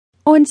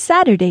On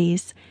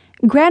Saturdays,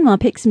 Grandma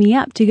picks me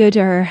up to go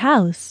to her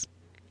house.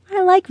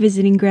 I like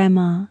visiting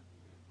Grandma.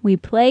 We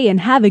play and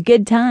have a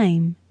good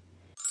time.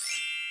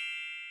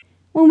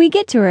 When we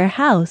get to her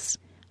house,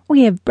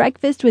 we have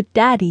breakfast with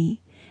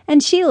Daddy,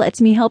 and she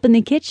lets me help in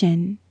the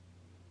kitchen.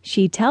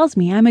 She tells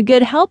me I'm a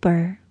good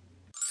helper.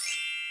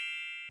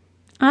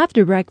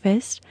 After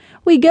breakfast,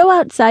 we go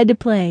outside to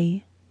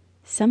play.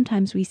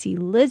 Sometimes we see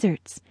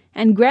lizards,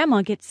 and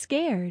Grandma gets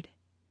scared.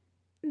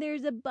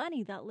 There's a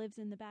bunny that lives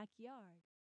in the backyard.